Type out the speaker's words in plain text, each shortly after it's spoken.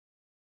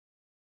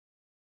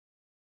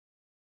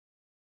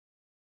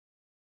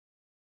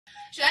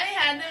Shiny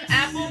had them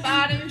apple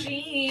bottom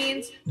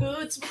jeans,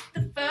 boots with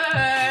the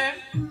fur.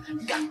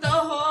 Got the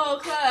whole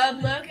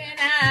club looking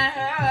at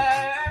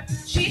her.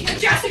 She had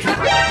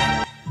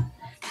Jessica.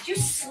 Did you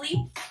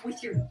sleep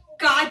with your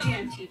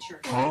goddamn teacher?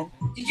 Huh?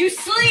 Did you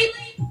sleep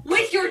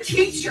with your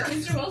teacher?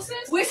 Mr. Wilson?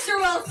 Mr.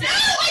 Wilson? No,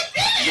 I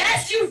didn't!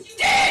 Yes, you did!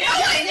 No,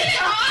 I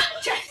didn't, Mom!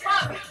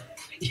 Jessica,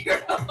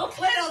 you're a little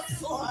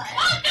slut.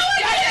 Mom, no,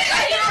 I didn't!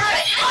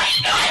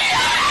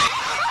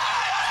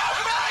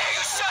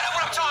 You shut up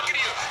when I'm talking to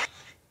you!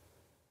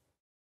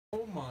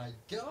 Oh my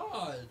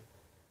god!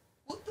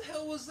 What the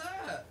hell was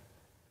that?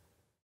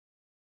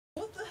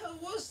 What the hell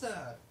was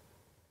that?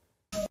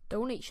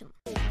 Donation.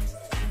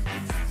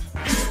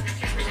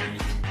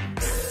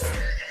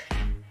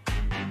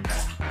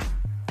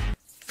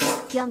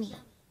 Yummy.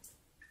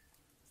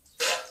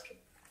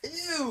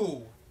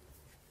 Ew!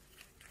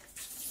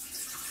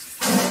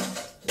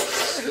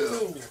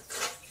 Ew!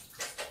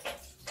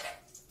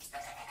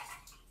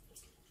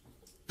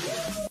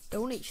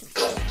 Donation.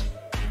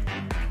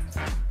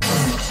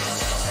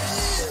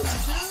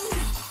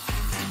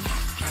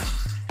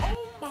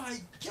 Oh my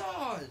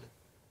god!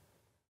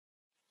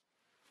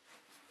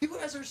 You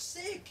guys are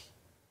sick!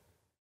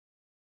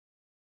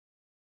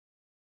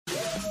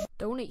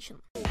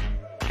 Donation.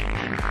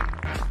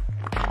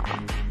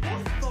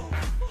 What the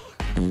fuck?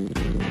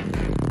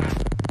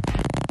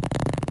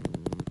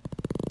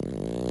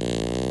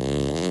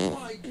 Oh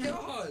my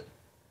god!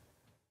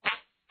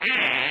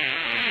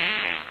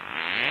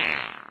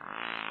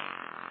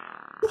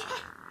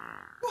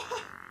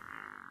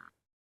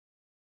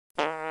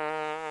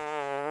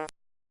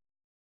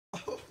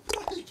 Oh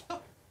my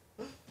god!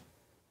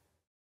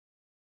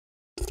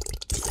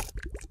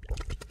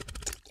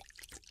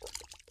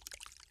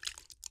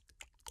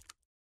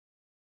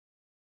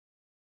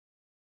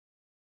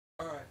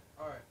 Alright,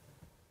 alright.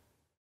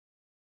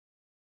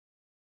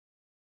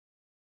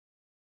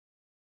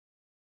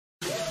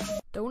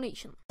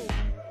 Donation.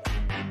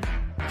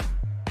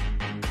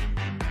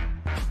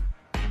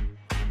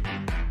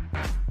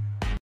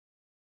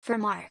 For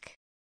Mark.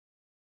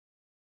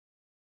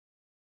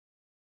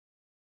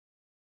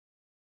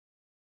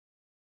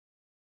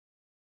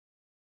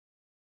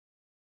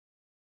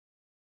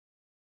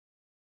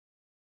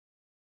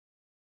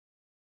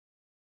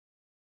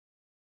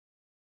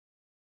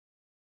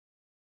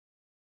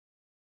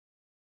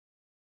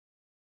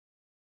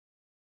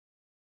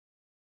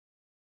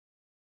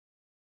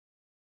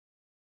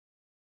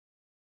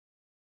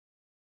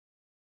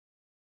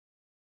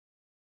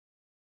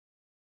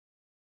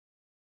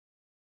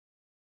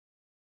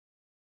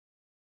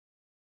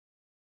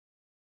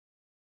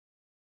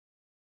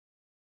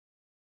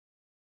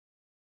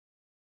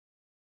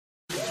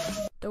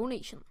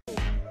 Donation.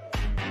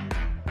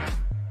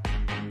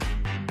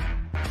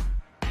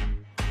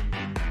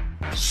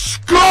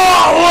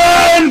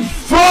 Scotland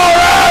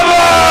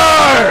forever!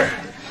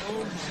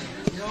 Oh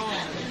my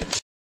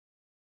god!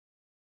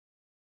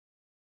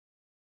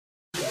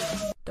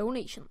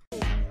 Donation.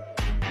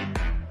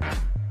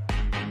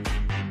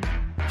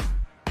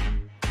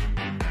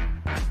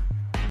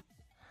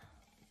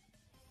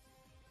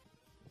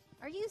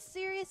 Are you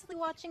seriously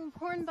watching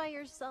porn by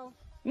yourself?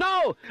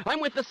 No!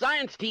 I'm with the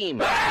science team!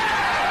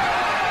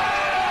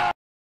 That.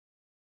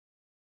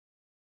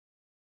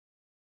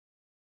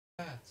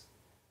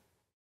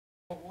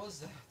 What was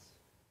that?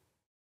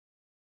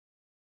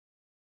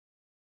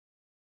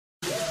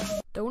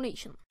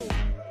 Donation.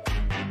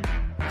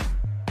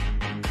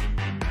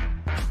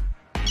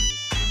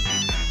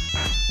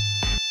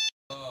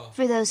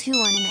 For those who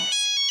want to miss.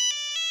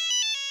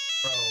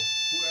 Bro,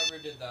 whoever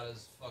did that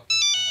is fucking an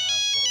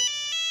asshole.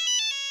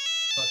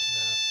 Such an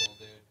asshole,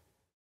 dude.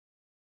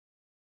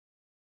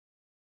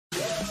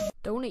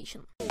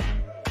 Donation.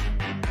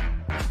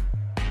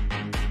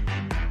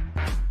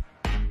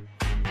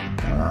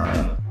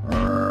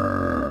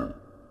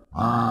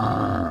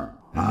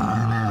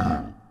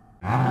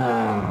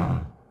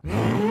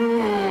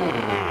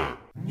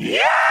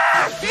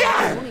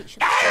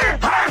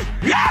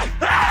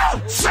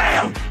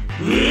 Sam!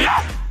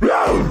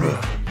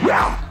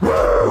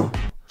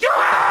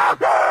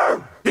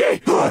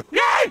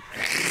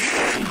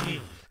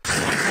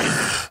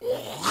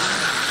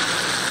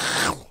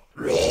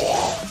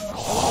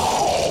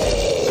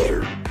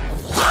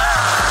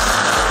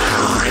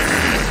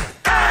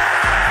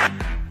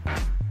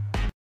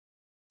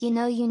 You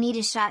know you need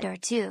a shot or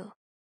two.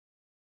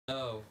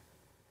 No.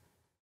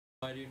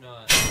 I do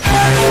not.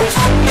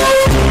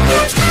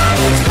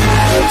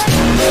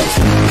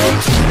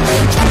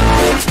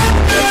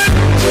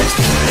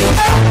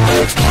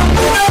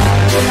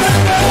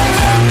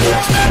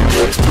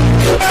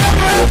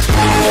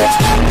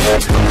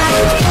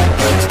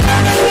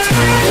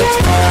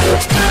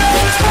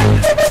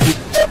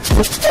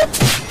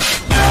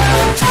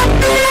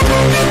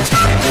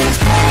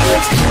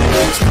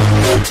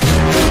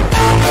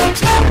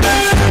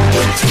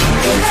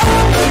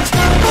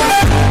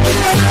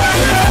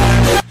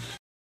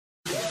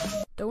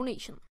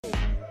 Donation.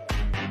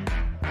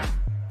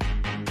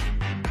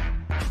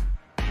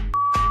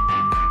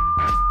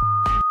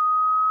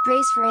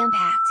 Brace for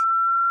impact.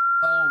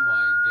 Oh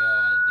my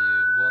god,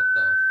 dude. What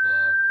the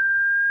fuck?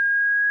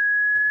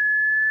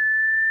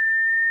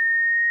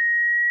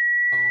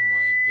 Oh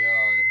my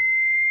god.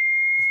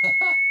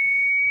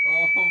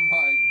 Oh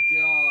my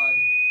god.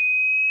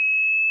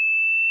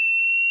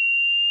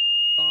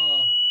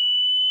 Oh.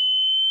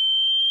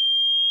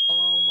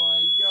 Oh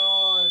my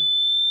god.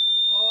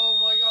 Oh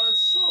my god, it's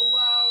so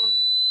loud.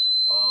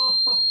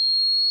 Oh.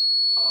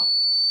 Oh.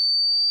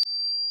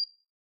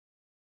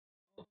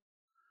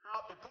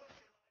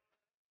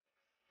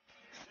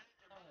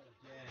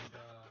 And,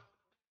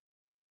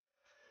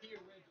 be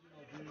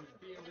original, dude.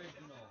 Be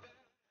original.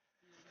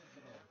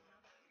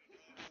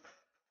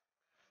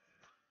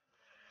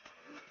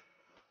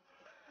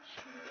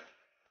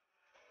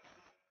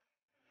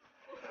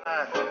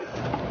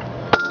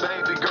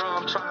 Baby girl,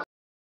 I'm trying.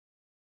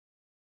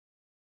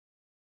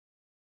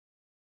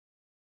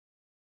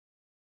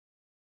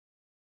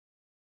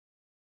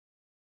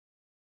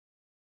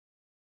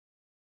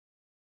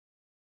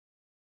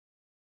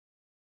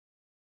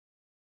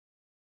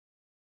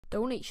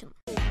 Donation.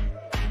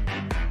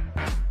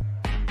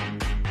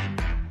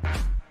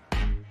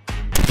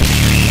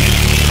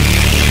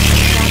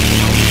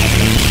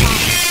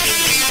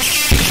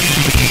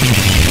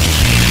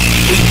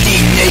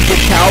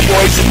 Naked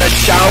cowboys in the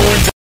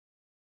showers.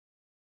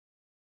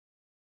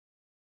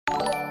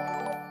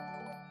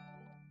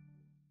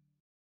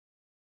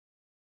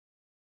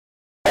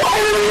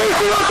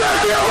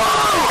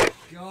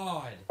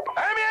 God.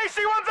 Enemy AC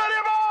 130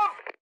 above!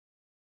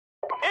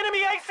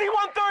 Enemy AC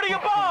 130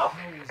 above!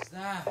 What was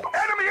that?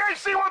 Enemy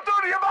AC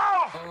 130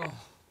 above! Oh.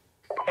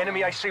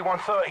 Enemy AC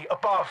 130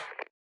 above!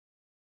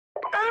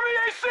 Enemy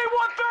AC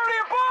 130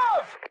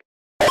 above!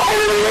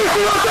 Enemy AC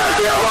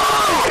 130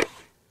 above!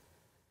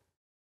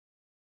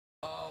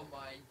 Oh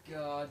my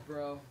god,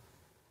 bro.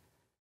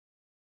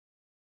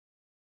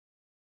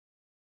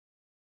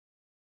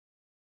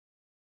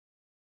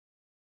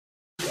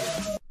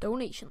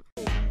 Donation.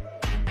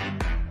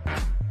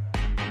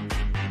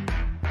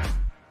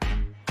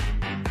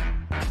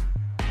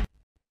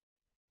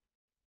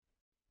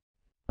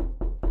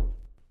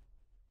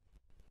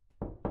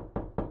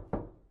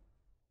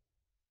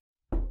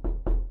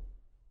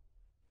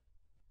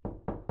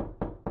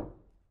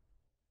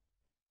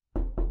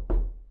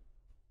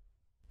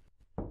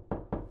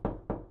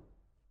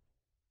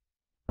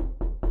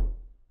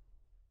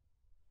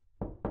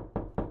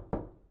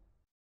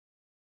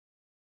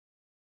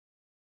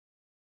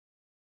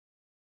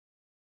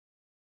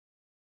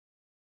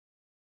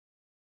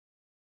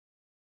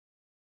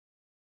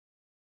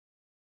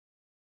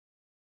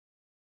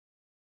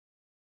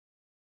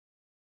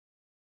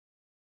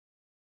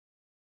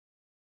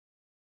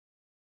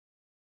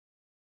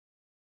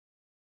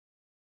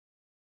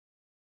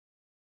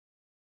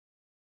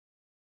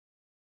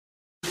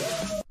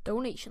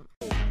 Donation.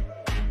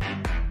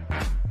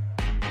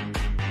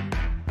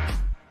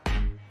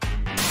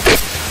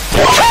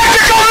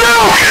 Tactical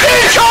nuke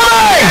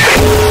incoming!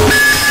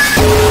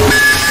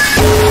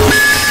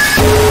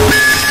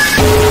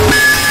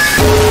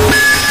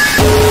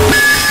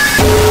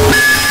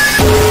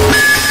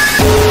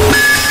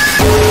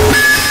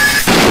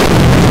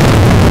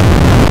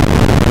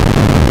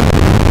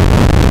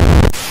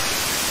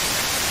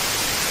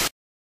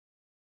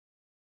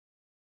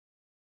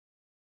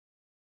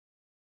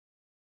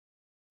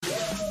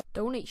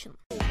 Donation.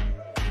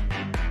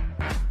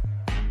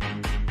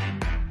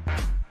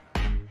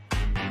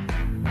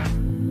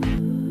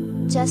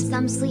 Just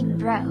some sleep,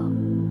 bro.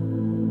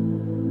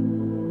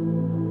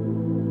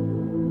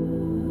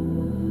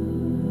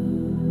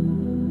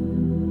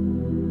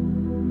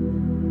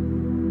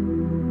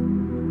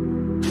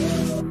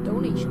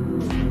 Donation.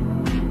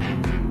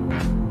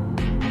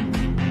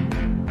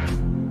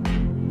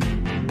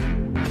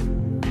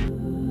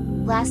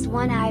 Last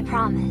one, I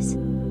promise.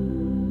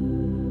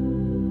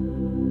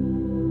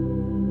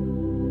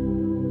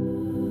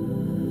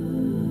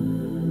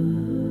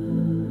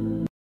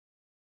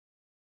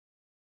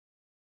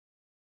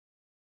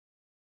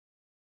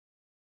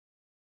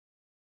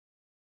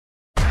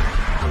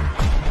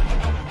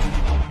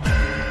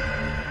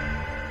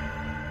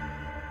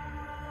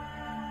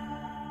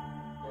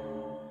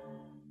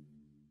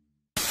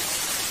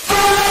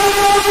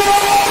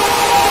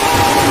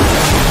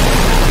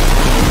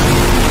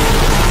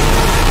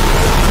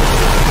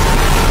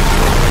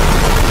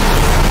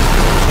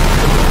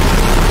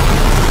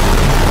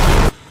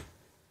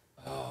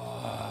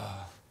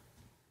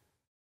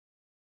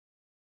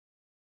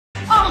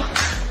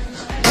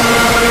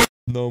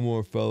 No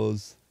more,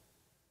 fellas.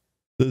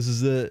 This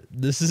is it.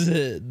 This is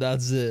it.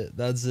 That's it.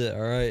 That's it.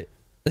 All right.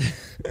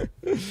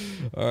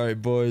 All right,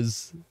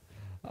 boys.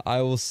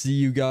 I will see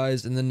you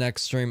guys in the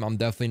next stream. I'm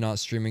definitely not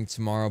streaming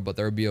tomorrow, but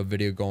there will be a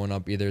video going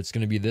up. Either it's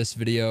going to be this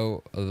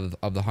video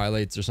of the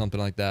highlights or something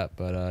like that.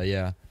 But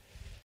yeah.